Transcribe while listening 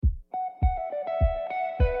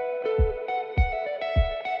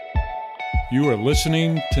You are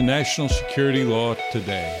listening to National Security Law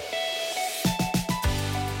Today.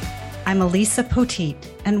 I'm Elisa Poteet,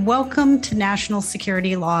 and welcome to National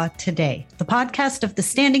Security Law Today, the podcast of the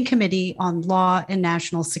Standing Committee on Law and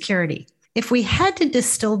National Security. If we had to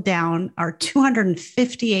distill down our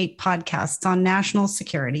 258 podcasts on national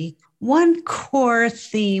security, one core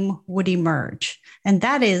theme would emerge, and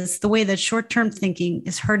that is the way that short-term thinking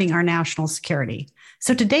is hurting our national security.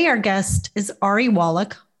 So today our guest is Ari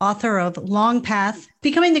Wallach, author of Long Path,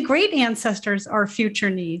 Becoming the Great Ancestors Our Future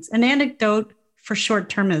Needs, an anecdote for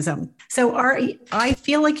short-termism. So Ari, I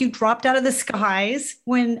feel like you dropped out of the skies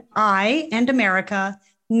when I and America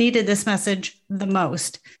needed this message the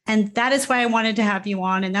most. And that is why I wanted to have you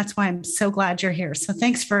on. And that's why I'm so glad you're here. So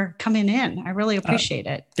thanks for coming in. I really appreciate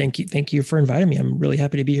it. Thank you. Thank you for inviting me. I'm really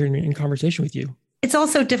happy to be here in conversation with you. It's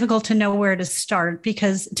also difficult to know where to start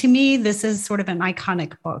because to me, this is sort of an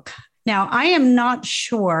iconic book. Now, I am not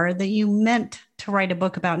sure that you meant to write a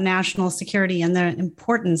book about national security and the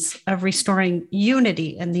importance of restoring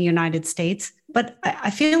unity in the United States, but I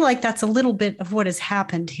feel like that's a little bit of what has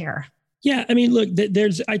happened here. Yeah, I mean, look,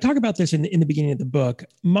 I talk about this in the beginning of the book.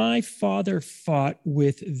 My father fought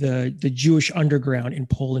with the Jewish underground in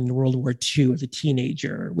Poland in World War II as a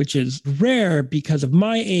teenager, which is rare because of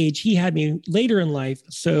my age. He had me later in life.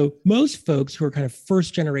 So most folks who are kind of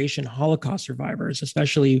first generation Holocaust survivors,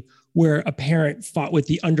 especially where a parent fought with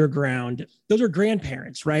the underground, those are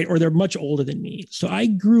grandparents, right? Or they're much older than me. So I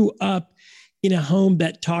grew up in a home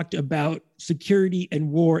that talked about security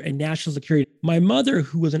and war and national security. My mother,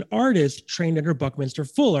 who was an artist, trained under Buckminster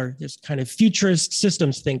Fuller, this kind of futurist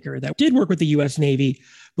systems thinker that did work with the US Navy,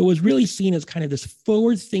 but was really seen as kind of this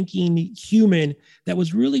forward-thinking human that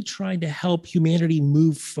was really trying to help humanity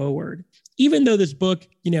move forward. Even though this book,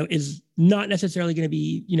 is not necessarily going to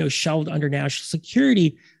be, shelved under national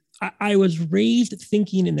security, I was raised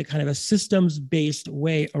thinking in the kind of a systems-based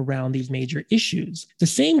way around these major issues. At the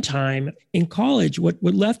same time, in college, what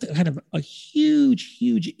left kind of a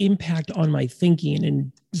huge impact on my thinking,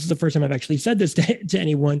 and this is the first time I've actually said this to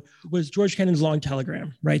anyone, was George Kennan's Long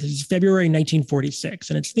Telegram, right? This is February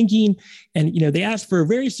 1946. And it's thinking, and they asked for a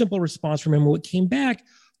very simple response from him. What came back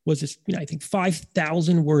was this, I think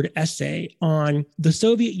 5,000 word essay on the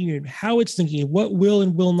Soviet Union, how it's thinking, what will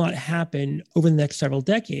and will not happen over the next several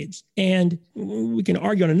decades. And we can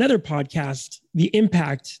argue on another podcast, the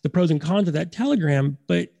impact, the pros and cons of that telegram,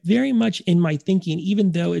 but very much in my thinking,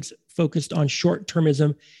 even though it's focused on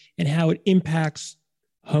short-termism and how it impacts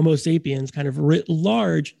Homo sapiens kind of writ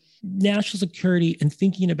large, national security and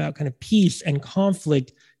thinking about kind of peace and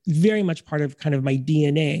conflict, very much part of kind of my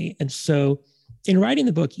DNA. And so in writing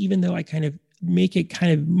the book, even though I kind of make it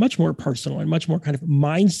kind of much more personal and much more kind of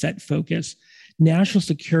mindset focus, national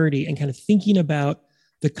security and kind of thinking about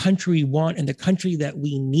the country we want and the country that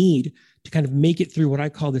we need to kind of make it through what I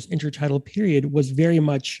call this intertidal period was very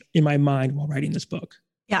much in my mind while writing this book.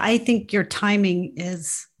 Yeah, I think your timing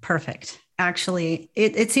is perfect. Actually,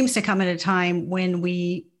 it seems to come at a time when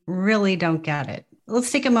we really don't get it.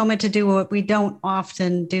 Let's take a moment to do what we don't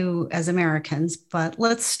often do as Americans, but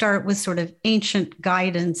let's start with sort of ancient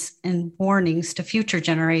guidance and warnings to future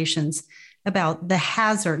generations about the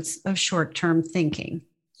hazards of short-term thinking.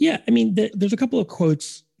 Yeah, I mean, there's a couple of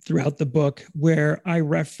quotes throughout the book where I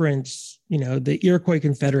reference, the Iroquois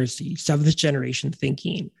Confederacy, seventh generation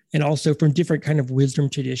thinking, and also from different kind of wisdom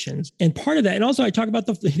traditions. And part of that, and also I talk about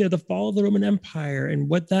the fall of the Roman Empire and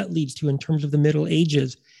what that leads to in terms of the Middle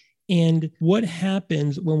Ages. And what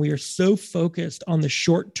happens when we are so focused on the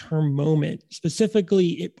short-term moment,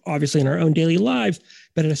 specifically, obviously in our own daily lives,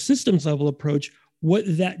 but at a systems level approach, what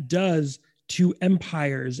that does to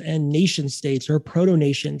empires and nation states or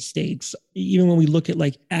proto-nation states. Even when we look at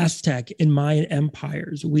like Aztec and Mayan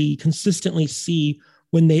empires, we consistently see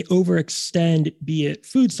when they overextend, be it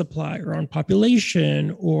food supply or on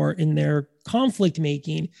population or in their conflict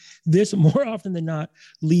making, this more often than not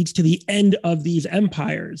leads to the end of these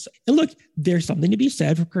empires. And look, there's something to be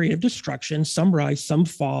said for creative destruction. Some rise, some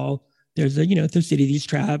fall. There's Thucydides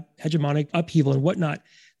trap, hegemonic upheaval and whatnot.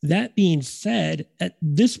 That being said, at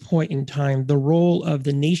this point in time, the role of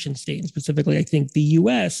the nation state, and specifically, I think the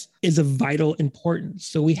US, is of vital importance.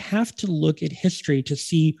 So we have to look at history to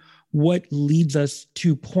see what leads us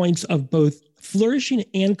to points of both flourishing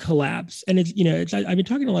and collapse. And I've been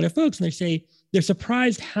talking to a lot of folks and they say they're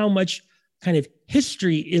surprised how much kind of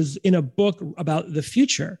history is in a book about the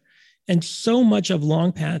future. And so much of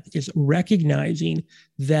Long Path is recognizing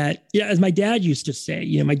that, as my dad used to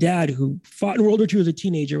say, my dad who fought in World War II as a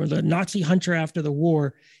teenager, was a Nazi hunter after the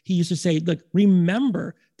war, he used to say, look,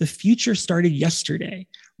 remember, the future started yesterday.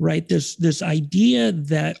 right? This idea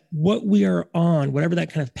that what we are on, whatever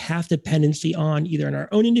that kind of path dependency on, either in our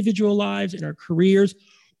own individual lives, in our careers,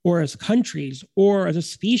 or as countries, or as a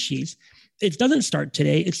species, it doesn't start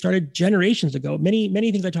today. It started generations ago.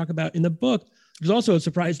 Many things I talk about in the book, there's also a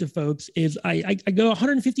surprise to folks, is I go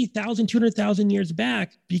 150,000, 200,000 years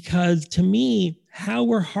back, because to me, how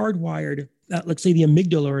we're hardwired, let's say the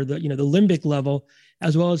amygdala or the limbic level,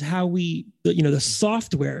 as well as how the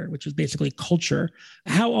software, which is basically culture,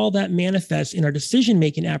 how all that manifests in our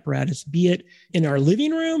decision-making apparatus, be it in our living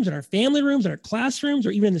rooms, in our family rooms, in our classrooms, or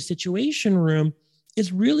even in the situation room,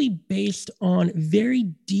 is really based on very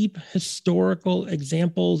deep historical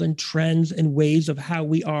examples and trends and ways of how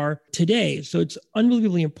we are today. So it's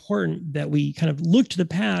unbelievably important that we kind of look to the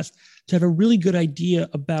past to have a really good idea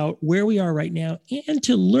about where we are right now and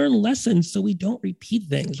to learn lessons so we don't repeat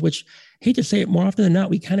things, which, I hate to say it, more often than not,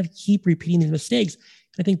 we kind of keep repeating these mistakes. And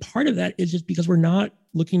I think part of that is just because we're not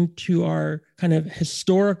looking to our kind of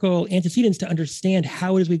historical antecedents to understand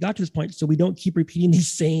how it is we got to this point, so we don't keep repeating these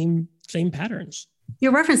same patterns.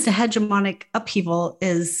 Your reference to hegemonic upheaval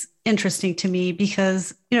is interesting to me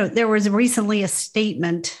because, there was recently a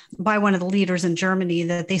statement by one of the leaders in Germany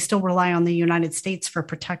that they still rely on the United States for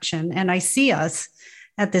protection. And I see us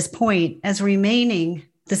at this point as remaining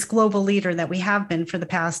this global leader that we have been for the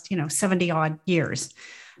past, 70 odd years.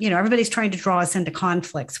 Everybody's trying to draw us into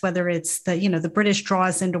conflicts, whether it's the British draw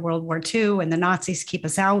us into World War II and the Nazis keep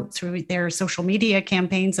us out through their social media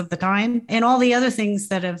campaigns of the time, and all the other things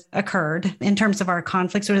that have occurred in terms of our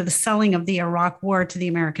conflicts, or the selling of the Iraq War to the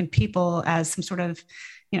American people as some sort of,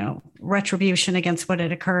 retribution against what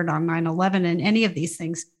had occurred on 9/11 and any of these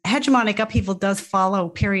things. Hegemonic upheaval does follow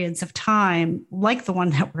periods of time like the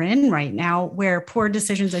one that we're in right now, where poor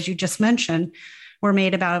decisions, as you just mentioned, were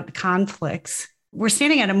made about conflicts. We're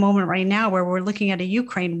standing at a moment right now where we're looking at a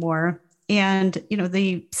Ukraine war, and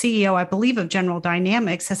the CEO, I believe, of General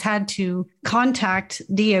Dynamics has had to contact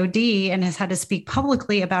DOD and has had to speak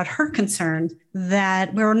publicly about her concern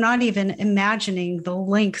that we're not even imagining the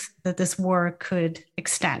length that this war could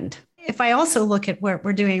extend. If I also look at what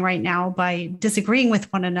we're doing right now by disagreeing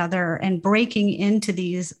with one another and breaking into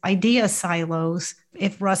these idea silos,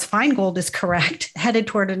 if Russ Feingold is correct, headed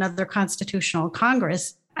toward another constitutional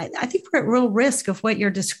Congress, I think we're at real risk of what you're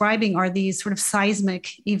describing are these sort of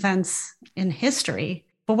seismic events in history.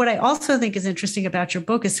 But what I also think is interesting about your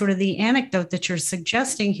book is sort of the anecdote that you're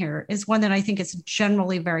suggesting here is one that I think is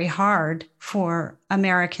generally very hard for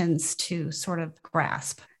Americans to sort of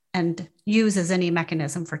grasp and use as any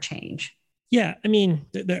mechanism for change. Yeah, I mean,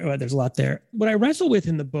 there's a lot there. What I wrestle with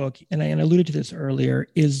in the book, and I alluded to this earlier,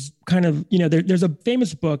 is kind of, there's a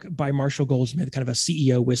famous book by Marshall Goldsmith, kind of a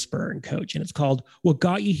CEO whisperer and coach, and it's called What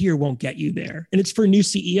Got You Here Won't Get You There. And it's for new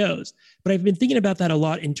CEOs. But I've been thinking about that a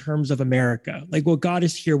lot in terms of America, like what got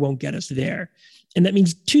us here won't get us there. And that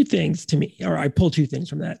means two things to me, or I pull two things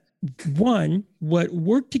from that. One, what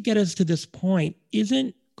worked to get us to this point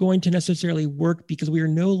isn't going to necessarily work because we are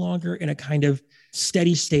no longer in a kind of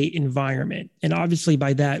steady state environment. And obviously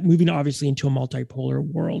by that, moving obviously into a multipolar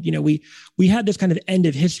world, we had this kind of end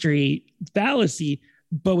of history fallacy.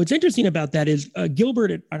 But what's interesting about that is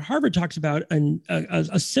Gilbert at Harvard talks about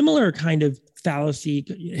a similar kind of fallacy,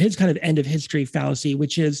 his kind of end of history fallacy,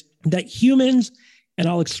 which is that humans, and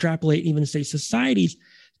I'll extrapolate, even say societies,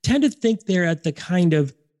 tend to think they're at the kind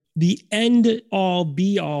of the end all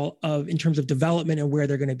be all of in terms of development and where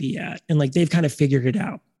they're going to be at. And like they've kind of figured it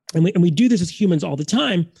out. And we do this as humans all the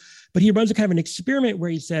time, but he runs a kind of an experiment where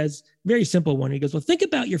he says, very simple one. He goes, well, think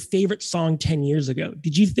about your favorite song 10 years ago.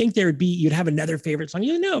 Did you think you'd have another favorite song?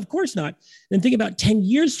 You go, no, of course not. Then think about 10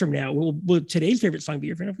 years from now. Will today's favorite song be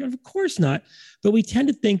your favorite? Of course not. But we tend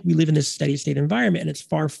to think we live in this steady state environment, and it's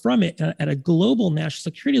far from it. At a global national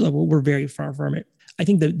security level, we're very far from it. I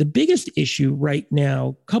think the biggest issue right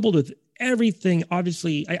now, coupled with everything,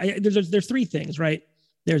 obviously, there's three things, right?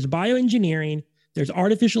 There's bioengineering, there's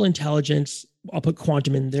artificial intelligence, I'll put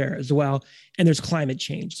quantum in there as well, and there's climate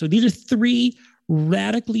change. So these are three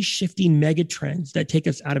radically shifting megatrends that take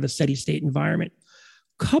us out of a steady state environment.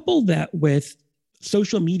 Couple that with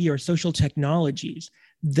social media or social technologies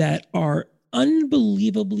that are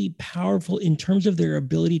unbelievably powerful in terms of their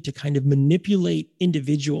ability to kind of manipulate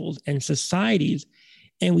individuals and societies.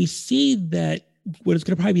 And we see that what is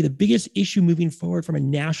going to probably be the biggest issue moving forward from a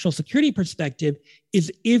national security perspective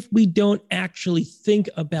is if we don't actually think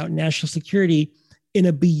about national security in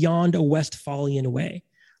a beyond a Westphalian way,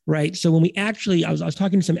 right? So when we actually, I was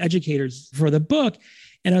talking to some educators for the book,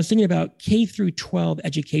 and I was thinking about K through 12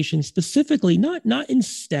 education, specifically, not in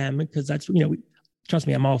STEM, because that's, trust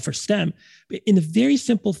me, I'm all for STEM, but in the very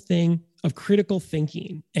simple thing of critical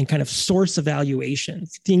thinking and kind of source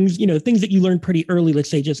evaluations, things that you learn pretty early, let's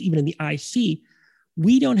say just even in the IC,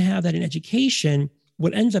 we don't have that in education.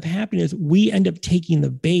 What ends up happening is we end up taking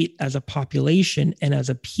the bait as a population and as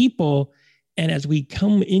a people. And as we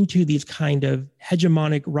come into these kind of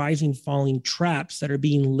hegemonic rising, falling traps that are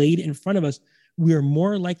being laid in front of us, we are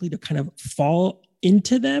more likely to kind of fall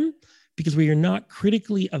into them because we are not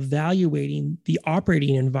critically evaluating the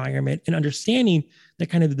operating environment and understanding that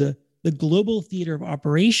kind of the global theater of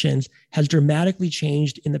operations has dramatically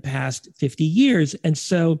changed in the past 50 years. And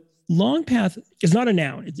so long path is not a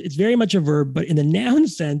noun. It's very much a verb, but in the noun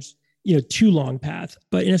sense, too long path.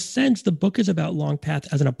 But in a sense, the book is about long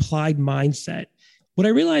path as an applied mindset. What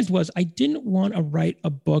I realized was I didn't want to write a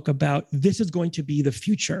book about this is going to be the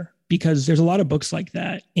future, because there's a lot of books like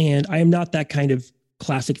that. And I am not that kind of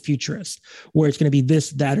classic futurist where it's going to be this,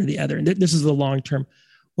 that, or the other. And this is the long term.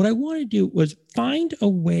 What I wanted to do was find a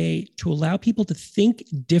way to allow people to think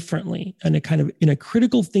differently and in a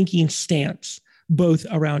critical thinking stance, both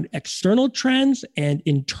around external trends and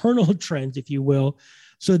internal trends, if you will,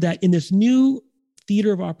 so that in this new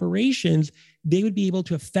theater of operations, they would be able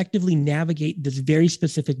to effectively navigate this very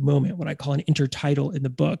specific moment, what I call an intertitle in the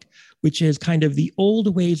book, which is kind of the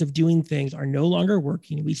old ways of doing things are no longer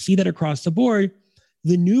working. We see that across the board.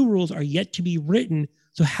 The new rules are yet to be written.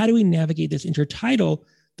 So how do we navigate this intertitle?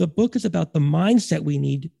 The book is about the mindset we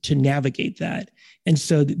need to navigate that. And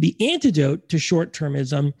so the antidote to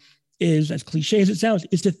short-termism is, as cliche as it sounds,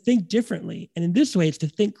 is to think differently. And in this way, it's to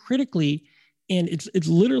think critically. And it's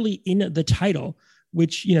literally in the title,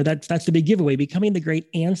 which, that's the big giveaway. Becoming the great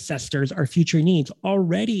ancestors, our future needs.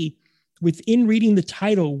 Already within reading the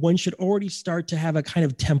title, one should already start to have a kind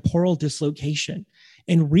of temporal dislocation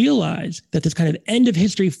and realize that this kind of end of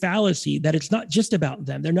history fallacy, that it's not just about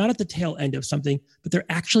them. They're not at the tail end of something, but they're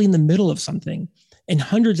actually in the middle of something. And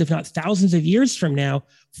hundreds, if not thousands of years from now,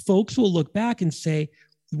 folks will look back and say,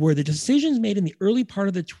 were the decisions made in the early part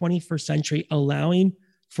of the 21st century allowing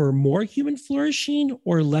for more human flourishing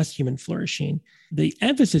or less human flourishing? The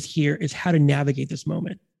emphasis here is how to navigate this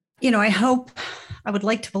moment. I would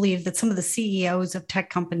like to believe that some of the CEOs of tech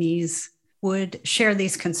companies would share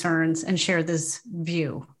these concerns and share this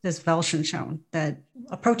view, this Weltanschauung, that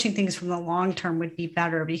approaching things from the long term would be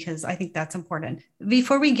better, because I think that's important.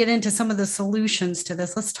 Before we get into some of the solutions to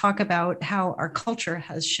this, let's talk about how our culture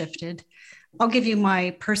has shifted. I'll give you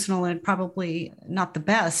my personal and probably not the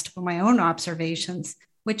best, but my own observations,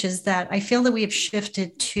 which is that I feel that we have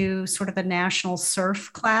shifted to sort of a national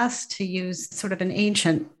serf class, to use sort of an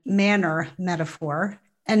ancient manor metaphor,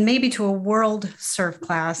 and maybe to a world serf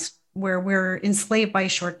class where we're enslaved by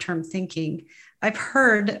short-term thinking. I've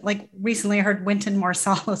heard, recently I heard Wynton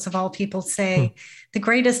Marsalis, of all people, say the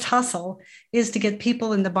greatest hustle is to get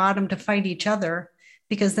people in the bottom to fight each other,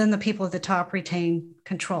 because then the people at the top retain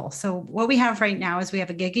control. So what we have right now is we have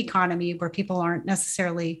a gig economy where people aren't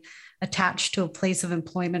necessarily attached to a place of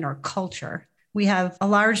employment or culture. We have a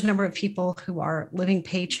large number of people who are living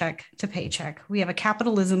paycheck to paycheck. We have a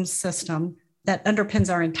capitalism system that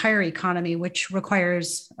underpins our entire economy, which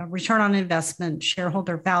requires a return on investment,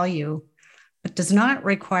 shareholder value, but does not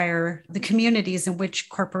require the communities in which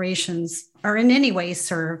corporations are in any way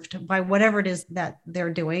served by whatever it is that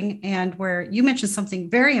they're doing. And where you mentioned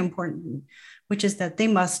something very important, which is that they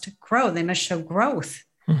must grow, they must show growth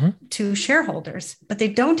to shareholders, but they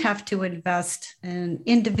don't have to invest in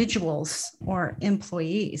individuals or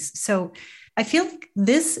employees. So I feel like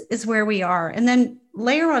this is where we are. And then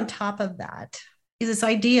layer on top of that is this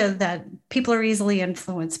idea that people are easily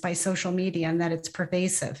influenced by social media and that it's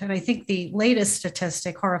pervasive. And I think the latest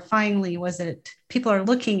statistic, horrifyingly, was that people are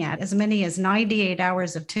looking at as many as 98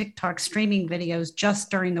 hours of TikTok streaming videos just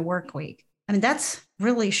during the work week. I mean, that's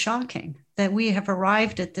really shocking that we have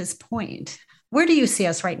arrived at this point. Where do you see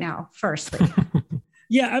us right now, firstly?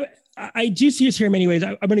 Yeah, I do see us here in many ways.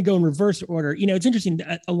 I'm going to go in reverse order. It's interesting.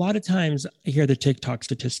 A lot of times I hear the TikTok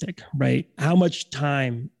statistic, right? How much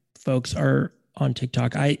time folks are on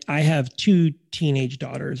TikTok. I have 2 teenage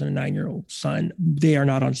daughters and a 9-year-old son. They are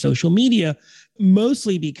not on social media,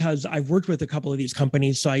 mostly because I've worked with a couple of these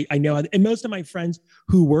companies. So I know, and most of my friends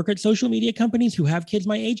who work at social media companies who have kids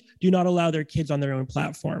my age do not allow their kids on their own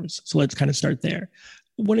platforms. So let's kind of start there.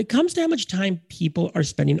 When it comes to how much time people are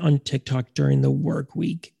spending on TikTok during the work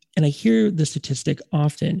week, and I hear the statistic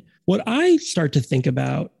often, what I start to think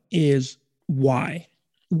about is why?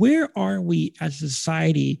 Where are we as a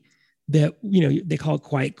society that, they call it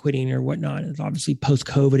quiet quitting or whatnot? It's obviously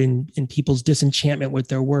post-COVID and people's disenchantment with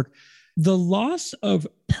their work. The loss of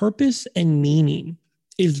purpose and meaning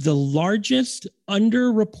is the largest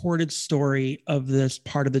underreported story of this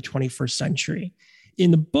part of the 21st century.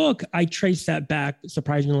 in the book, I trace that back,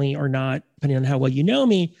 surprisingly or not, depending on how well you know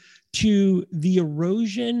me, to the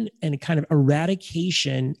erosion and kind of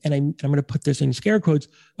eradication, and I'm going to put this in scare quotes,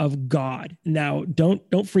 of God. Now, don't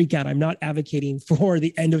freak out. I'm not advocating for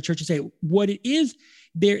the end of church to say what it is.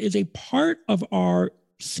 There is a part of our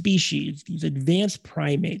species, these advanced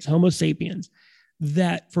primates, Homo sapiens,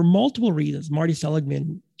 that for multiple reasons, Marty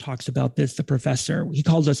Seligman talks about this, the professor, he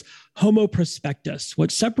calls us Homo prospectus.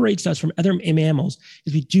 What separates us from other mammals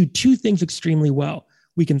is we do two things extremely well.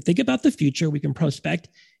 We can think about the future, we can prospect,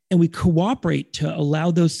 and we cooperate to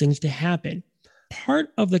allow those things to happen. Part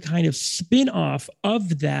of the kind of spin-off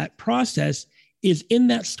of that process is in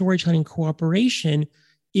that storytelling cooperation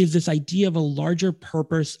is this idea of a larger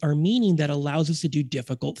purpose or meaning that allows us to do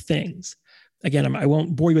difficult things. Again, I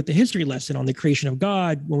won't bore you with the history lesson on the creation of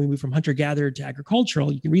God when we move from hunter-gatherer to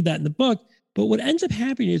agricultural. You can read that in the book. But what ends up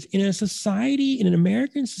happening is in a society, in an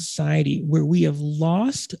American society where we have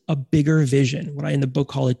lost a bigger vision, what I in the book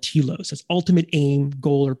call a telos, that's ultimate aim,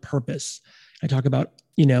 goal, or purpose. I talk about,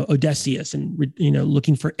 Odysseus and,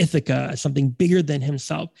 looking for Ithaca as something bigger than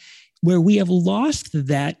himself, where we have lost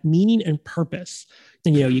that meaning and purpose.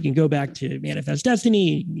 And, you can go back to Manifest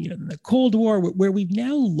Destiny, the Cold War, where we've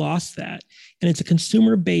now lost that. And it's a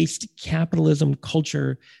consumer-based capitalism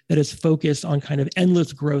culture that is focused on kind of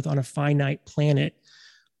endless growth on a finite planet.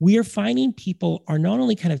 We are finding people are not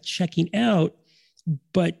only kind of checking out,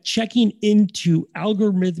 but checking into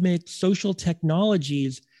algorithmic social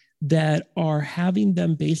technologies that are having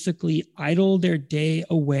them basically idle their day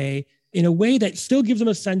away in a way that still gives them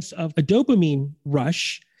a sense of a dopamine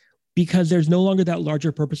rush, because there's no longer that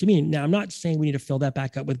larger purpose of meaning. Now, I'm not saying we need to fill that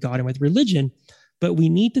back up with God and with religion, but we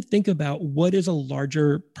need to think about what is a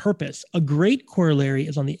larger purpose. A great corollary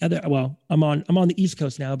is on the other, well, I'm on the East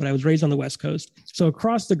Coast now, but I was raised on the West Coast. So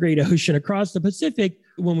across the Great Ocean, across the Pacific,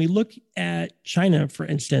 when we look at China, for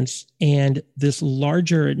instance, and this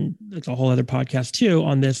larger, and it's a whole other podcast too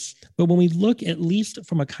on this, but when we look at least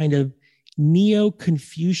from a kind of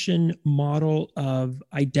Neo-Confucian model of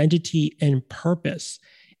identity and purpose,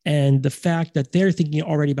 and the fact that they're thinking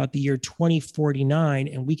already about the year 2049,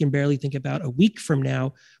 and we can barely think about a week from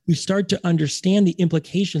now, we start to understand the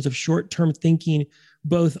implications of short-term thinking,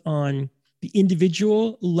 both on the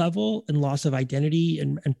individual level and loss of identity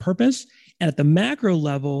and purpose, and at the macro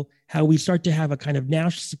level, how we start to have a kind of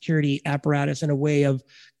national security apparatus and a way of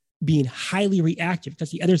being highly reactive.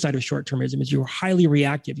 That's the other side of short-termism, is you're highly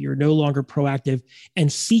reactive. You're no longer proactive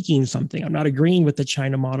and seeking something. I'm not agreeing with the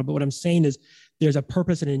China model, but what I'm saying is there's a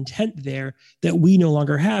purpose and intent there that we no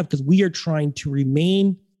longer have because we are trying to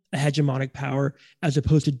remain a hegemonic power as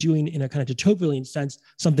opposed to doing, in a kind of utopian sense,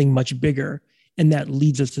 something much bigger. And that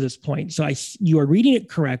leads us to this point. So you are reading it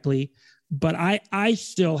correctly, but I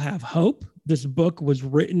still have hope. This book was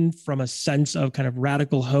written from a sense of kind of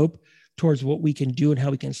radical hope towards what we can do and how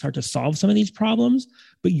we can start to solve some of these problems.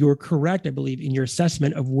 But you're correct, I believe, in your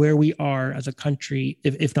assessment of where we are as a country,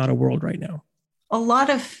 if not a world right now. A lot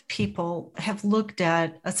of people have looked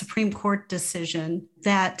at a Supreme Court decision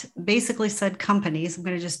that basically said companies, I'm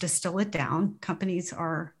going to just distill it down, companies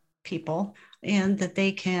are people, and that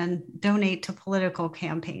they can donate to political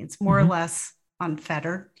campaigns, more or less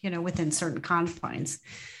unfettered, within certain confines.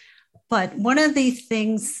 But one of the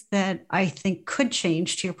things that I think could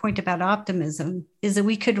change, to your point about optimism, is that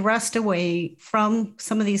we could wrest away from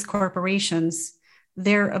some of these corporations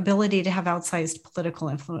their ability to have outsized political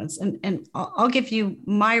influence. And I'll give you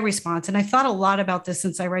my response. And I thought a lot about this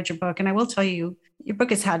since I read your book. And I will tell you, your book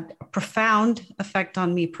has had a profound effect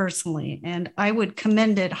on me personally. And I would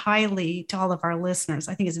commend it highly to all of our listeners.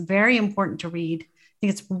 I think it's very important to read. I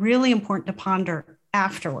think it's really important to ponder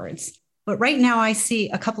afterwards. But right now I see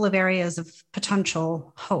a couple of areas of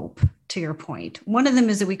potential hope, to your point. One of them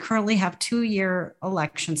is that we currently have 2-year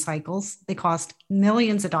election cycles. They cost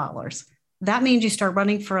millions of dollars. That means you start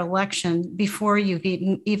running for election before you've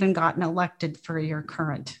even gotten elected for your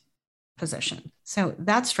current position. So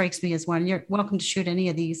that strikes me as one. You're welcome to shoot any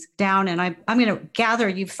of these down. And I'm going to gather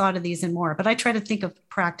you've thought of these and more, but I try to think of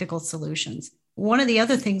practical solutions. One of the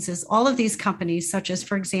other things is all of these companies, such as,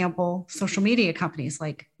 for example, social media companies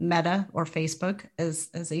like Meta or Facebook, as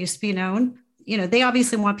they used to be known, they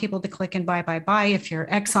obviously want people to click and buy. If you're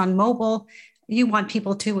ExxonMobil, you want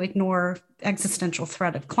people to ignore existential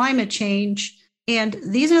threat of climate change. And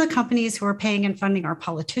these are the companies who are paying and funding our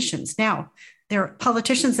politicians. Now, there are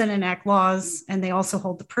politicians that enact laws, and they also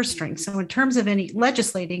hold the purse strings. So in terms of any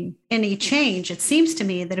legislating any change, it seems to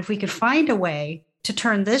me that if we could find a way to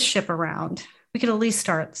turn this ship around, we could at least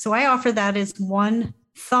start. So I offer that as one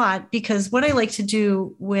thought, because what I like to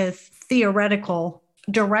do with theoretical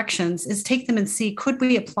directions is take them and see, could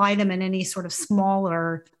we apply them in any sort of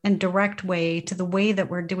smaller and direct way to the way that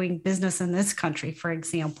we're doing business in this country, for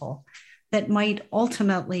example, that might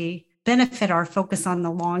ultimately benefit our focus on the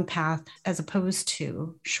long path as opposed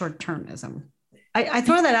to short-termism. I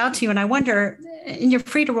throw that out to you and I wonder, and you're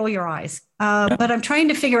free to roll your eyes, but I'm trying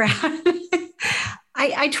to figure out,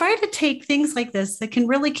 I try to take things like this that can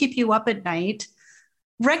really keep you up at night,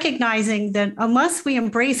 recognizing that unless we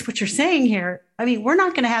embrace what you're saying here, I mean, we're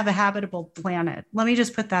not going to have a habitable planet. Let me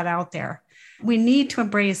just put that out there. We need to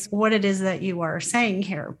embrace what it is that you are saying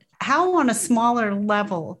here. How on a smaller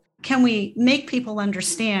level can we make people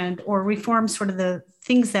understand or reform sort of the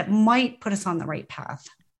things that might put us on the right path?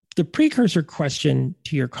 The precursor question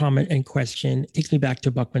to your comment and question takes me back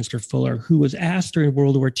to Buckminster Fuller, who was asked during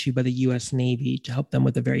World War II by the U.S. Navy to help them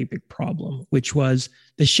with a very big problem, which was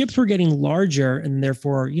the ships were getting larger and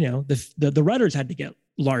therefore, the rudders had to get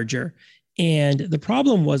larger. And the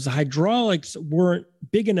problem was the hydraulics weren't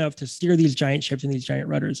big enough to steer these giant ships and these giant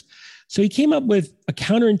rudders. So he came up with a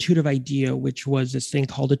counterintuitive idea, which was this thing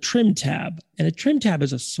called a trim tab. And a trim tab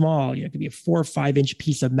is a small, it could be a 4 or 5 inch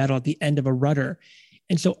piece of metal at the end of a rudder.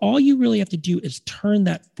 And so all you really have to do is turn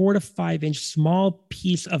that 4 to 5 inch small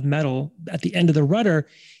piece of metal at the end of the rudder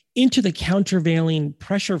into the countervailing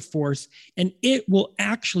pressure force. And it will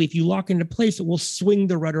actually, if you lock it into place, it will swing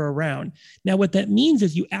the rudder around. Now, what that means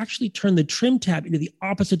is you actually turn the trim tab into the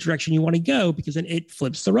opposite direction you want to go, because then it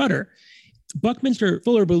flips the rudder. Buckminster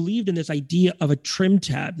Fuller believed in this idea of a trim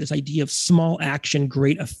tab, this idea of small action,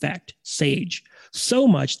 great effect, sage, so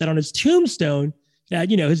much that on his tombstone,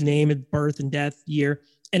 his name and birth and death year,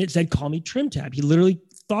 and it said, call me trim tab. He literally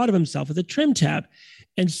thought of himself as a trim tab.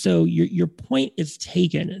 And so your point is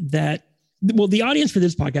taken that, well, the audience for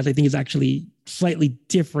this podcast, I think, is actually slightly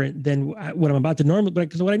different than what I'm about to normally,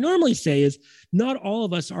 because what I normally say is not all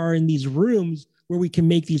of us are in these rooms where we can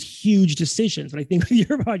make these huge decisions. But I think with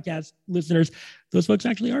your podcast listeners, those folks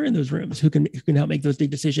actually are in those rooms who can help make those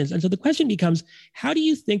big decisions. And so the question becomes, how do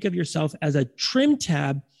you think of yourself as a trim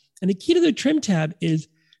tab? And the key to the trim tab is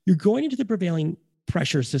you're going into the prevailing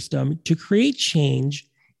pressure system to create change.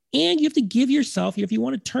 And you have to give yourself, if you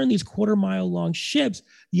want to turn these 1/4 mile long ships,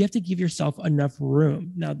 you have to give yourself enough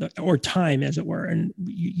room or time, as it were. And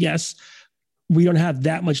yes, we don't have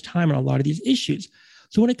that much time on a lot of these issues.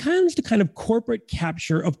 So when it comes to kind of corporate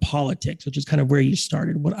capture of politics, which is kind of where you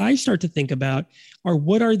started, what I start to think about are,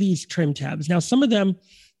 what are these trim tabs? Now, some of them,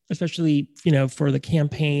 especially, for the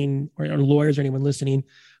campaign or lawyers or anyone listening,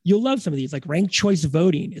 you'll love some of these, like ranked choice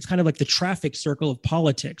voting. It's kind of like the traffic circle of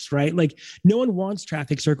politics, right? Like no one wants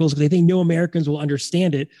traffic circles because they think no Americans will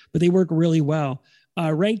understand it, but they work really well.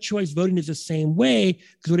 Ranked choice voting is the same way,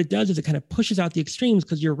 because what it does is it kind of pushes out the extremes,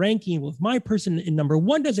 because you're ranking, well, if my person in number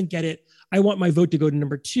 1 doesn't get it, I want my vote to go to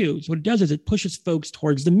number 2. So what it does is it pushes folks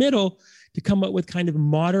towards the middle to come up with kind of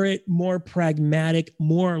moderate, more pragmatic,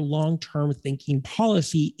 more long-term thinking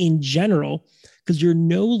policy in general, because you're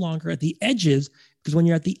no longer at the edges. Because when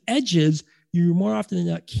you're at the edges, you're more often than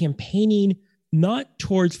not campaigning not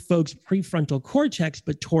towards folks' prefrontal cortex,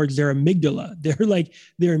 but towards their amygdala. They're like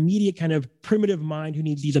their immediate kind of primitive mind who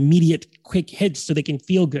needs these immediate quick hits so they can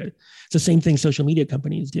feel good. It's the same thing social media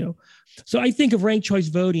companies do. So I think of ranked choice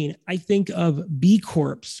voting. I think of B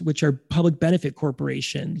Corps, which are public benefit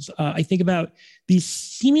corporations. I think about these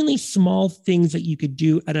seemingly small things that you could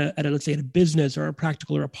do at a let's say at a business or a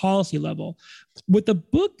practical or a policy level. What the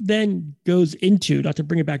book then goes into, not to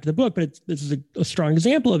bring it back to the book, but this is a strong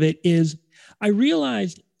example of it, is I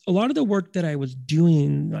realized a lot of the work that I was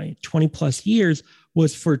doing like 20 plus years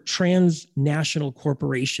was for transnational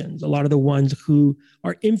corporations, a lot of the ones who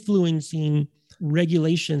are influencing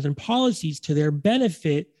regulations and policies to their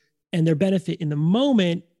benefit and their benefit in the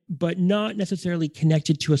moment, but not necessarily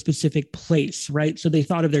connected to a specific place, right? So they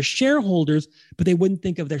thought of their shareholders, but they wouldn't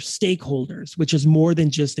think of their stakeholders, which is more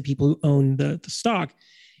than just the people who own the stock.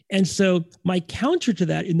 And so my counter to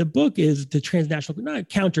that in the book is the transnational, not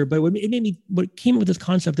counter, but what came up with this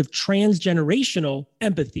concept of transgenerational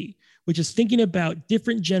empathy, which is thinking about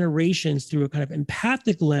different generations through a kind of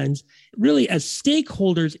empathic lens, really as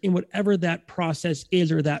stakeholders in whatever that process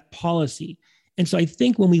is or that policy. And so I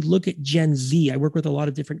think when we look at Gen Z, I work with a lot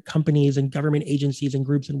of different companies and government agencies and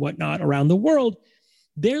groups and whatnot around the world.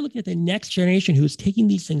 They're looking at the next generation who is taking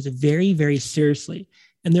these things very, very seriously.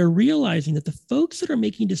 And they're realizing that the folks that are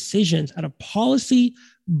making decisions at a policy,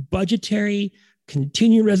 budgetary,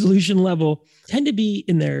 continuing resolution level tend to be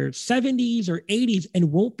in their 70s or 80s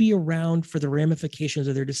and won't be around for the ramifications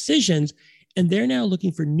of their decisions. And they're now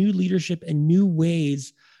looking for new leadership and new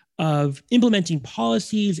ways of implementing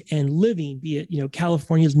policies and living, be it,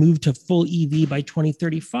 California's move to full EV by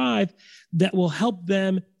 2035, that will help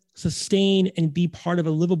them sustain and be part of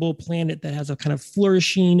a livable planet that has a kind of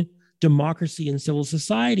flourishing democracy and civil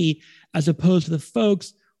society, as opposed to the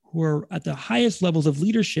folks who are at the highest levels of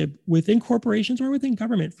leadership within corporations or within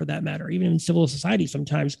government, for that matter, even in civil society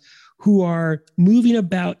sometimes, who are moving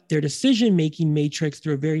about their decision-making matrix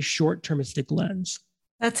through a very short-termistic lens.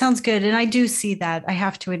 That sounds good. And I do see that, I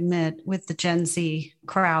have to admit, with the Gen Z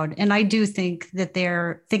crowd. And I do think that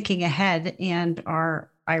they're thinking ahead and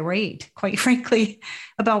are irate, quite frankly,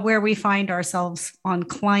 about where we find ourselves on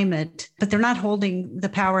climate, but they're not holding the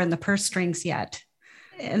power and the purse strings yet.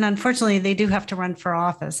 And unfortunately, they do have to run for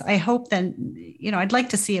office. I hope then, I'd like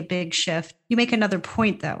to see a big shift. You make another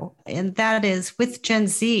point, though, and that is with Gen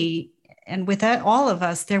Z and with all of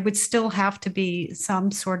us, there would still have to be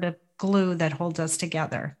some sort of glue that holds us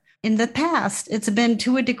together. In the past, it's been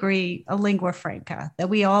to a degree a lingua franca, that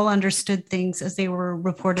we all understood things as they were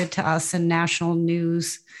reported to us in national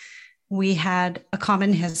news. We had a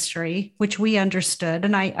common history, which we understood.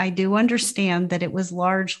 And I do understand that it was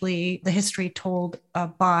largely the history told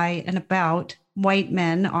by and about white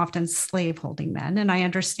men, often slaveholding men. And I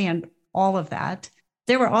understand all of that.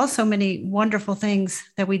 There were also many wonderful things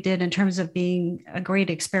that we did in terms of being a great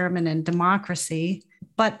experiment in democracy.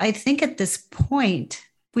 But I think at this point,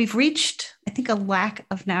 we've reached, a lack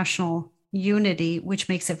of national unity, which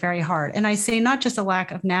makes it very hard. And I say not just a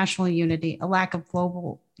lack of national unity, a lack of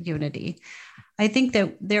global unity. I think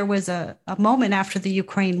that there was a moment after the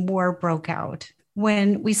Ukraine war broke out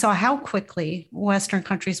when we saw how quickly Western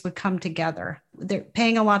countries would come together. They're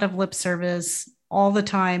paying a lot of lip service all the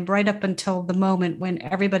time, right up until the moment when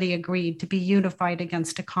everybody agreed to be unified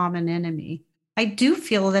against a common enemy. I do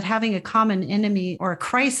feel that having a common enemy or a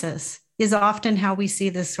crisis is often how we see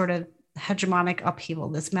this sort of hegemonic upheaval,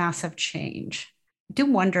 this massive change. I do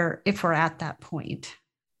wonder if we're at that point.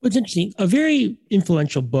 Well, it's interesting. A very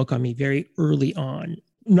influential book on me very early on,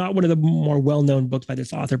 not one of the more well-known books by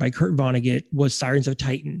this author, by Kurt Vonnegut, was Sirens of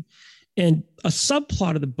Titan. And a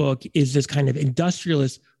subplot of the book is this kind of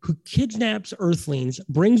industrialist who kidnaps Earthlings,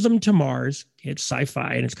 brings them to Mars. It's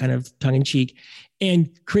sci-fi and it's kind of tongue-in-cheek, and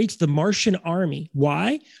creates the Martian army.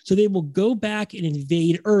 Why? So they will go back and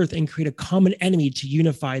invade Earth and create a common enemy to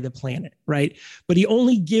unify the planet, right? But he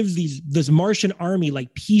only gives this Martian army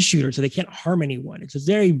like pea shooters, so they can't harm anyone.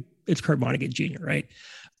 It's Kurt Vonnegut Jr., right?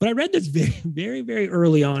 But I read this very, very, very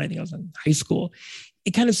early on. I think I was in high school.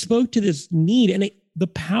 It kind of spoke to this need, and the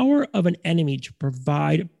power of an enemy to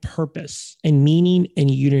provide purpose and meaning and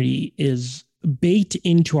unity is baked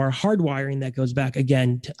into our hardwiring that goes back,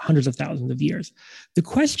 again, to hundreds of thousands of years. The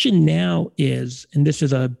question now is, and this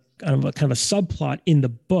is a kind of a subplot in the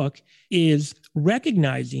book, is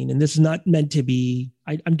recognizing, and this is not meant to be,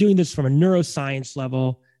 I'm doing this from a neuroscience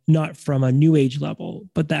level, not from a new age level,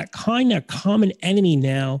 but that kind of common enemy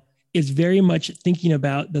now is very much thinking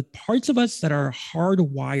about the parts of us that are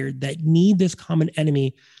hardwired, that need this common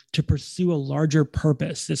enemy to pursue a larger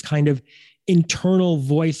purpose, this kind of internal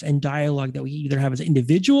voice and dialogue that we either have as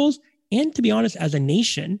individuals and, to be honest, as a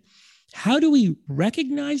nation. How do we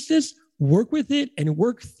recognize this, work with it, and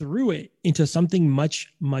work through it into something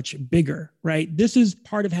much, much bigger, right? This is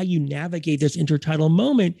part of how you navigate this intertidal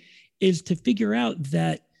moment, is to figure out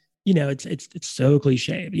that, it's so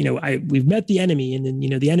cliche. We've met the enemy, and then,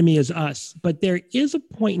 the enemy is us. But there is a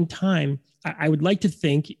point in time, I would like to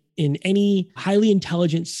think, in any highly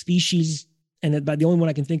intelligent species, and the only one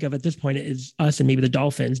I can think of at this point is us and maybe the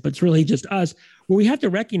dolphins, but it's really just us, where we have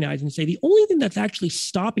to recognize and say the only thing that's actually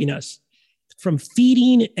stopping us from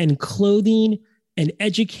feeding and clothing and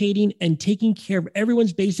educating and taking care of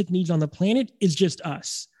everyone's basic needs on the planet is just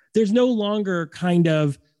us. There's no longer kind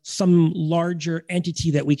of some larger entity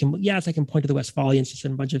that we can, yes, I can point to the Westphalian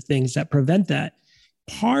system and a bunch of things that prevent that.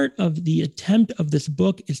 Part of the attempt of this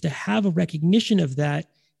book is to have a recognition of that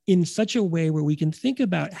in such a way where we can think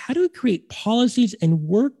about how do we create policies and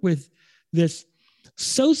work with this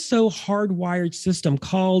so hardwired system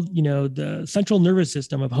called, the central nervous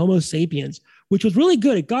system of Homo sapiens, which was really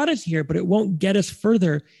good. It got us here, but it won't get us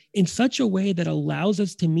further, in such a way that allows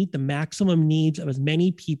us to meet the maximum needs of as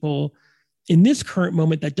many people in this current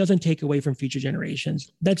moment that doesn't take away from future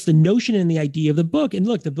generations. That's the notion and the idea of the book. And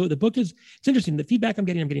look, the book is, it's interesting. The feedback I'm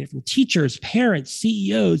getting it from teachers, parents,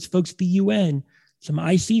 CEOs, folks at the UN, some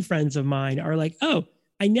IC friends of mine are like, oh,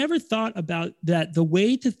 I never thought about that. The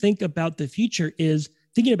way to think about the future is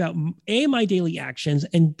thinking about A, my daily actions,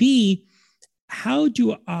 and B, how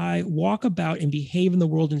do I walk about and behave in the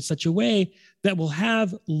world in such a way that will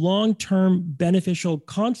have long-term beneficial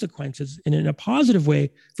consequences and in a positive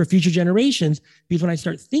way for future generations? Because when I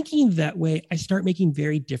start thinking that way, I start making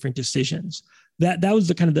very different decisions. That was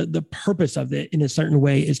the kind of the purpose of it in a certain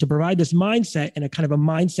way, is to provide this mindset and a kind of a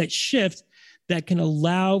mindset shift that can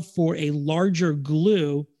allow for a larger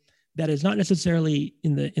glue that is not necessarily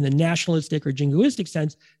in the nationalistic or jingoistic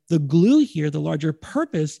sense. The glue here, the larger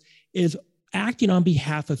purpose, is acting on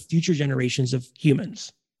behalf of future generations of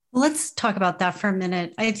humans. Well, let's talk about that for a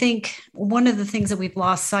minute. I think one of the things that we've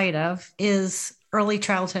lost sight of is early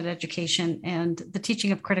childhood education and the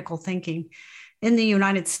teaching of critical thinking. In the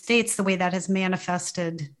United States, the way that has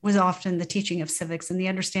manifested was often the teaching of civics and the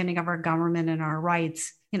understanding of our government and our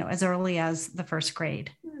rights, as early as the first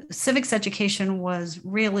grade. Civics education was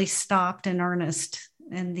really stopped in earnest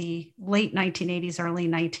in the late 1980s, early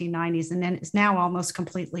 1990s, and then it's now almost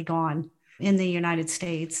completely gone in the United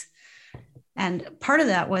States. And part of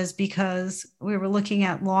that was because we were looking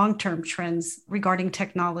at long-term trends regarding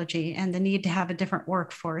technology and the need to have a different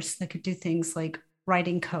workforce that could do things like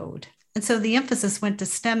writing code. And so the emphasis went to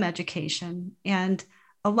STEM education, and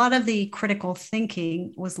a lot of the critical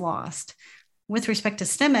thinking was lost. With respect to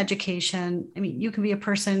STEM education, you can be a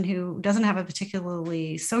person who doesn't have a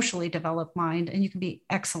particularly socially developed mind, and you can be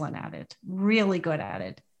excellent at it, really good at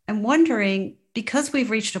it. I'm wondering, because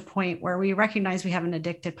we've reached a point where we recognize we have an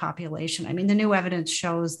addicted population. The new evidence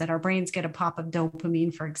shows that our brains get a pop of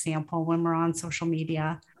dopamine, for example, when we're on social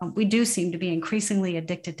media. We do seem to be increasingly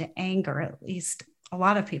addicted to anger, at least a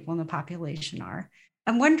lot of people in the population are.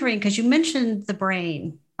 I'm wondering, because you mentioned the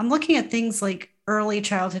brain, I'm looking at things like early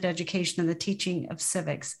childhood education and the teaching of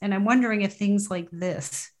civics. And I'm wondering if things like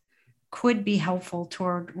this could be helpful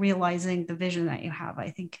toward realizing the vision that you have,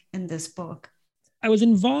 I think, in this book. I was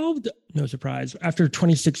involved, no surprise, after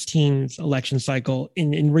 2016's election cycle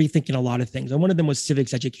in rethinking a lot of things. And one of them was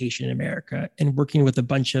civics education in America and working with a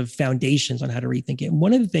bunch of foundations on how to rethink it. And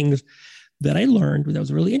one of the things that I learned that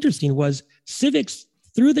was really interesting was civics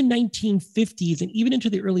through the 1950s and even into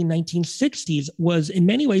the early 1960s was in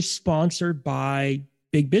many ways sponsored by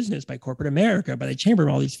big business, by corporate America, by the chamber,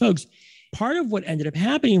 and all these folks. Part of what ended up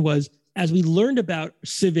happening was, as we learned about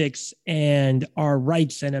civics and our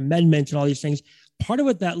rights and amendments and all these things, part of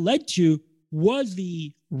what that led to was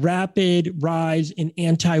the rapid rise in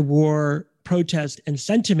anti-war protest and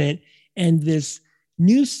sentiment and this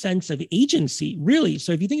new sense of agency, really.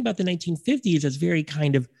 So if you think about the 1950s as very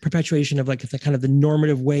kind of perpetuation of like the kind of the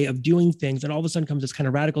normative way of doing things, and all of a sudden comes this kind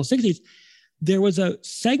of radical 60s, there was a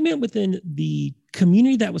segment within the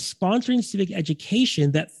community that was sponsoring civic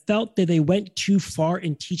education that felt that they went too far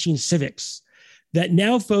in teaching civics, that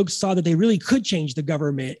now folks saw that they really could change the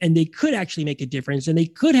government and they could actually make a difference and they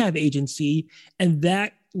could have agency. And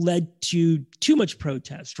that led to too much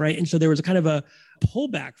protest, right? And so there was a kind of a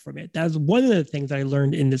pullback from it. That was one of the things that I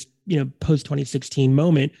learned in this, post-2016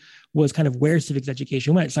 moment, was kind of where civics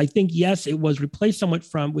education went. So I think, yes, it was replaced somewhat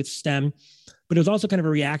with STEM, but it was also kind of a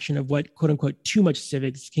reaction of what, quote unquote, too much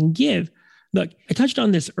civics can give. Look, I touched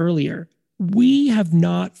on this earlier. We have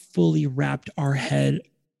not fully wrapped our head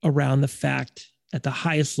around the fact at the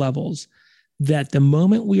highest levels that the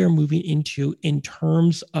moment we are moving into in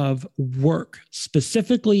terms of work,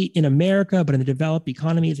 specifically in America, but in the developed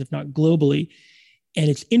economies, if not globally, and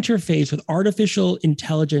its interface with artificial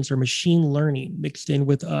intelligence or machine learning mixed in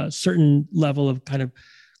with a certain level of kind of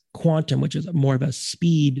quantum, which is more of a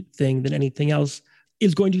speed thing than anything else,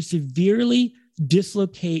 is going to severely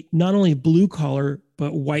dislocate not only blue collar,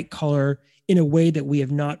 but white collar in a way that we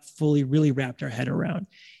have not fully really wrapped our head around.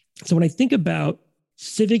 So when I think about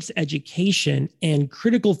civics education and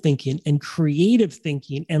critical thinking and creative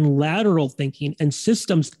thinking and lateral thinking and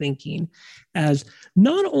systems thinking as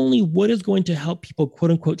not only what is going to help people, quote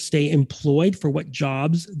unquote, stay employed for what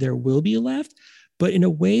jobs there will be left, but in a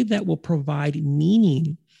way that will provide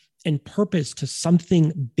meaning and purpose to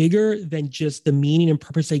something bigger than just the meaning and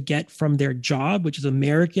purpose they get from their job, which is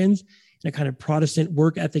Americans in a kind of Protestant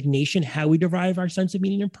work ethic nation, how we derive our sense of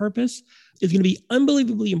meaning and purpose is going to be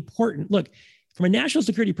unbelievably important. Look, from a national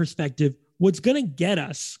security perspective, what's going to get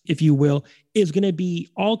us, if you will, is going to be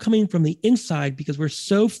all coming from the inside because we're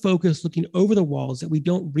so focused looking over the walls that we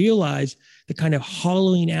don't realize the kind of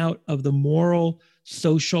hollowing out of the moral,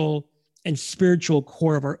 social, and spiritual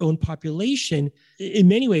core of our own population in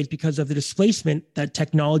many ways because of the displacement that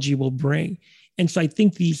technology will bring. And so I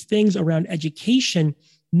think these things around education,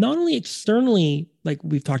 not only externally, like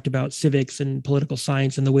we've talked about civics and political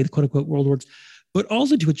science and the way the quote unquote world works, but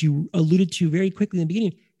also to what you alluded to very quickly in the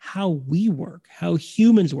beginning, how we work, how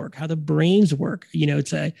humans work, how the brains work.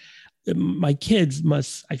 my kids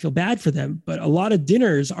I feel bad for them, but a lot of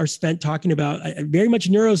dinners are spent talking about very much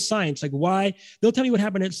neuroscience, like why they'll tell me what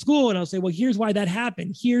happened at school. And I'll say, well, here's why that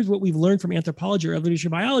happened. Here's what we've learned from anthropology or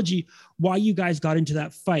evolutionary biology, why you guys got into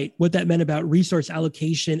that fight, what that meant about resource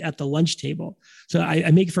allocation at the lunch table. So I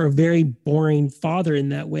make for a very boring father in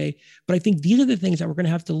that way. But I think these are the things that we're going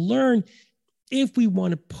to have to learn if we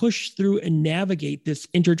want to push through and navigate this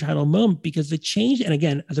intertidal moment, because the change, and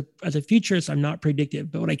again, as a futurist, I'm not predictive,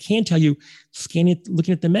 but what I can tell you,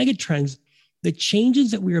 looking at the mega trends, the changes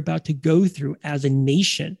that we're about to go through as a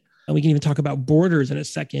nation, and we can even talk about borders in a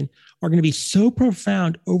second, are going to be so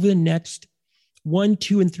profound over the next 1,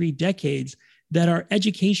 2, and 3 decades that our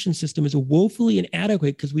education system is woefully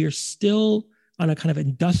inadequate because we are still on a kind of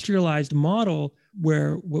industrialized model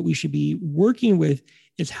where what we should be working with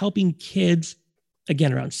is helping kids,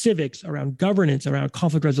 again, around civics, around governance, around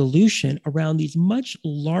conflict resolution, around these much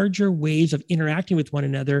larger ways of interacting with one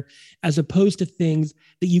another, as opposed to things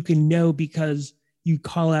that you can know because you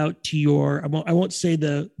call out to your, I won't say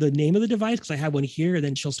the name of the device because I have one here, and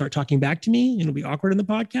then she'll start talking back to me and it'll be awkward in the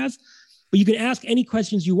podcast. But you can ask any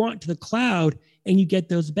questions you want to the cloud and you get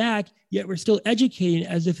those back, yet we're still educating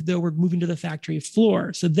as if though we're moving to the factory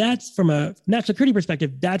floor. So that's, from a national security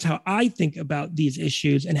perspective, that's how I think about these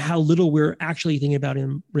issues and how little we're actually thinking about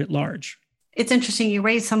them writ large. It's interesting. You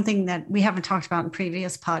raised something that we haven't talked about in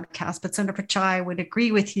previous podcasts, but Senator Pichai would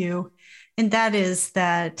agree with you. And that is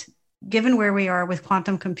that given where we are with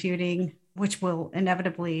quantum computing, which will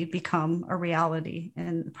inevitably become a reality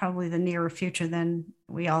in probably the nearer future than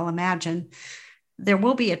we all imagine, there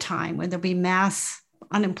will be a time when there'll be mass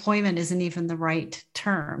unemployment isn't even the right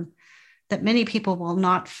term, that many people will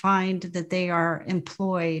not find that they are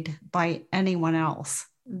employed by anyone else.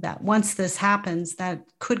 That once this happens, that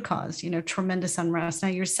could cause, tremendous unrest. Now,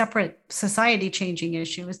 your separate society changing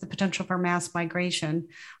issue is the potential for mass migration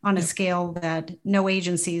on a scale that no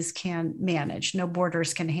agencies can manage, no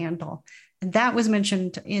borders can handle. And that was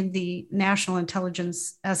mentioned in the National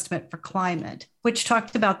Intelligence Estimate for Climate, which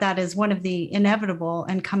talked about that as one of the inevitable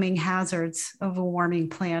and coming hazards of a warming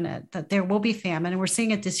planet, that there will be famine. And we're seeing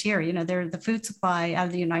it this year. The food supply out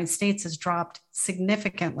of the United States has dropped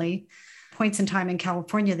significantly. Points in time in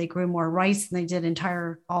California, they grew more rice than they did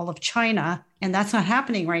all of China. And that's not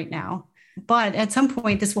happening right now. But at some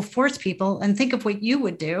point, this will force people, and think of what you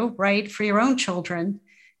would do, right, for your own children.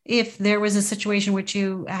 If there was a situation which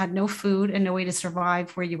you had no food and no way to survive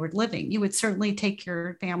where you were living, you would certainly take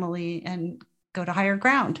your family and go to higher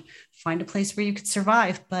ground, find a place where you could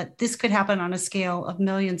survive. But this could happen on a scale of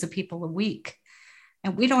millions of people a week.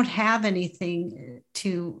 And we don't have anything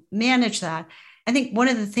to manage that. I think one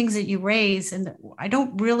of the things that you raise, and I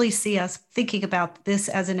don't really see us thinking about this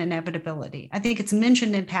as an inevitability. I think it's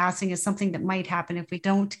mentioned in passing as something that might happen if we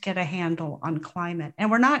don't get a handle on climate. And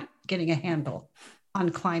we're not getting a handle on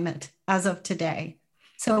climate as of today.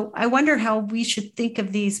 So I wonder how we should think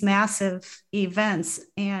of these massive events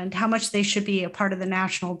and how much they should be a part of the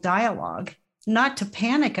national dialogue, not to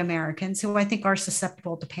panic Americans who I think are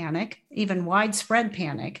susceptible to panic, even widespread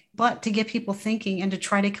panic, but to get people thinking and to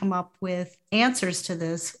try to come up with answers to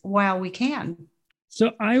this while we can.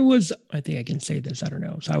 So I think I can say this, I don't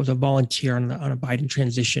know. So I was a volunteer on a Biden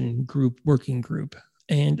transition working group.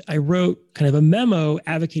 And I wrote kind of a memo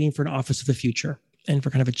advocating for an office of the future and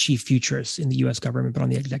for kind of a chief futurist in the US government, but on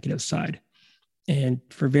the executive side. And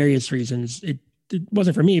for various reasons, it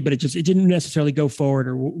wasn't for me, but it didn't necessarily go forward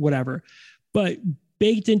or whatever. But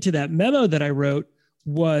baked into that memo that I wrote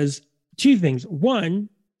was 2 things. One,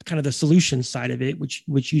 kind of the solution side of it, which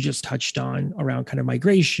you just touched on, around kind of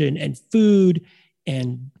migration and food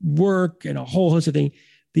and work and a whole host of things.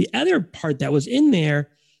 The other part that was in there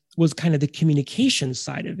was kind of the communication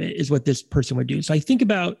side of it, is what this person would do. So I think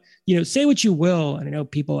about, say what you will, and I know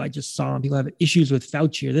people, I just saw people have issues with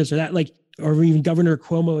Fauci or this or that, or even Governor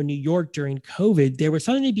Cuomo in New York during COVID. There was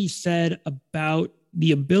something to be said about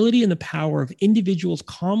the ability and the power of individuals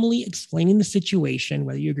calmly explaining the situation,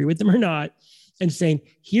 whether you agree with them or not, and saying,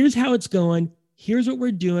 here's how it's going, here's what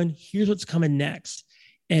we're doing, here's what's coming next.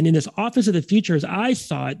 And in this office of the future, as I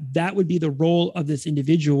saw it, that would be the role of this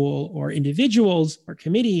individual or individuals or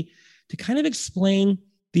committee to kind of explain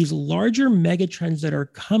these larger mega trends that are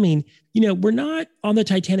coming. We're not on the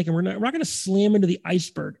Titanic and we're not going to slam into the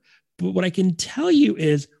iceberg. But what I can tell you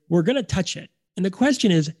is we're going to touch it. And the question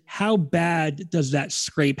is, how bad does that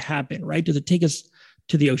scrape happen, right? Does it take us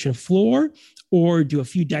to the ocean floor, or do a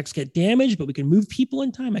few decks get damaged, but we can move people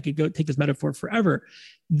in time? I could go take this metaphor forever.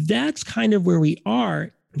 That's kind of where we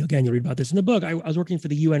are. Again, you'll read about this in the book. I was working for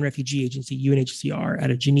the UN Refugee Agency, UNHCR,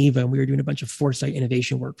 out of Geneva, and we were doing a bunch of foresight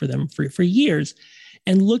innovation work for them for years,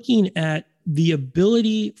 and looking at the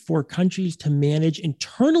ability for countries to manage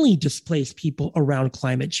internally displaced people around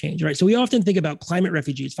climate change, right? So we often think about climate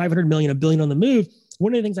refugees, 500 million, a billion on the move.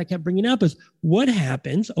 One of the things I kept bringing up is what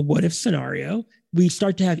happens, a what if scenario, we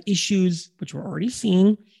start to have issues, which we're already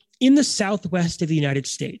seeing, in the southwest of the United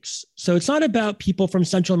States. So it's not about people from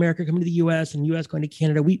Central America coming to the US and US going to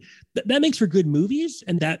Canada. That makes for good movies,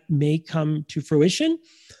 and that may come to fruition.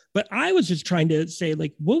 But I was just trying to say,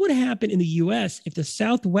 like, what would happen in the US if the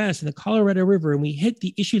Southwest and the Colorado River, and we hit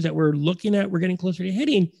the issues that we're looking at, we're getting closer to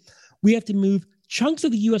hitting, we have to move chunks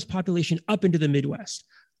of the US population up into the Midwest.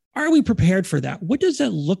 Are we prepared for that? What does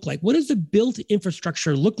that look like? What does the built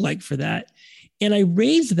infrastructure look like for that? And I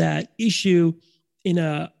raised that issue in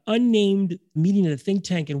an unnamed meeting at a think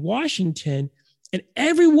tank in Washington, and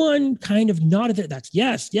everyone kind of nodded that. That's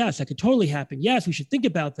yes, that could totally happen. Yes, we should think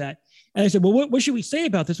about that. And I said, well, what should we say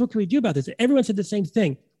about this? What can we do about this? And everyone said the same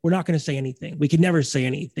thing. We're not going to say anything. We could never say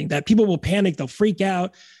anything. That people will panic. They'll freak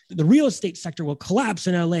out. The real estate sector will collapse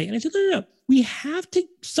in LA. And I said, no.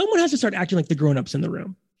 Someone has to start acting like the grownups in the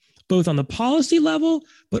room, both on the policy level,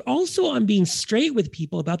 but also on being straight with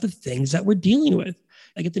people about the things that we're dealing with.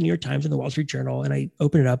 I get the New York Times and the Wall Street Journal, and I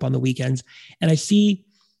open it up on the weekends, and I see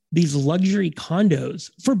these luxury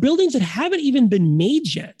condos for buildings that haven't even been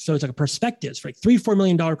made yet. So it's like a prospectus, right? $3-4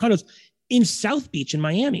 million condos in South Beach in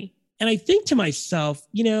Miami. And I think to myself,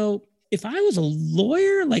 if I was a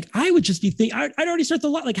lawyer, like I would just be thinking, I'd already start the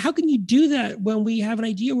law. Like, how can you do that when we have an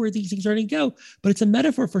idea where these things are going to go? But it's a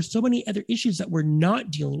metaphor for so many other issues that we're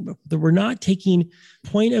not dealing with, that we're not taking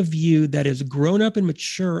point of view that is grown up and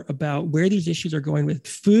mature about where these issues are going with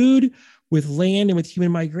food, with land, and with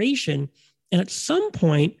human migration. And at some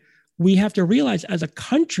point, we have to realize as a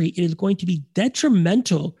country, it is going to be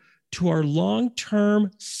detrimental to our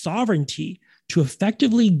long-term sovereignty to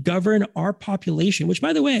effectively govern our population, which,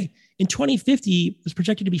 by the way, in 2050 was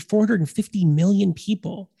projected to be 450 million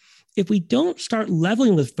people. If we don't start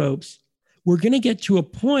leveling with folks, we're going to get to a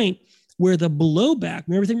point where the blowback,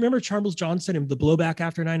 remember Charles Johnson and the blowback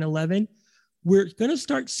after 9/11? We're going to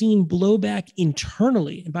start seeing blowback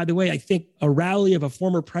internally. And by the way, I think a rally of a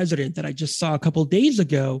former president that I just saw a couple of days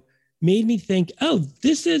ago made me think, oh,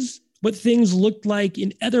 this is what things looked like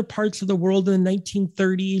in other parts of the world in the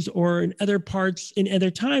 1930s or in other parts in other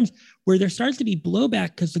times, where there starts to be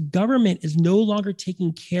blowback because the government is no longer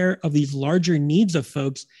taking care of these larger needs of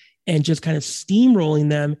folks and just kind of steamrolling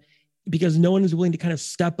them because no one is willing to kind of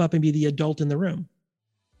step up and be the adult in the room.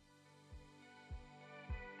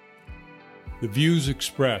 The views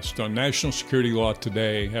expressed on National Security Law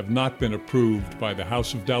Today have not been approved by the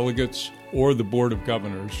House of Delegates or the Board of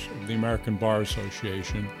Governors of the American Bar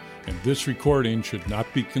Association, and this recording should not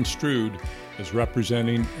be construed as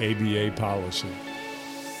representing ABA policy.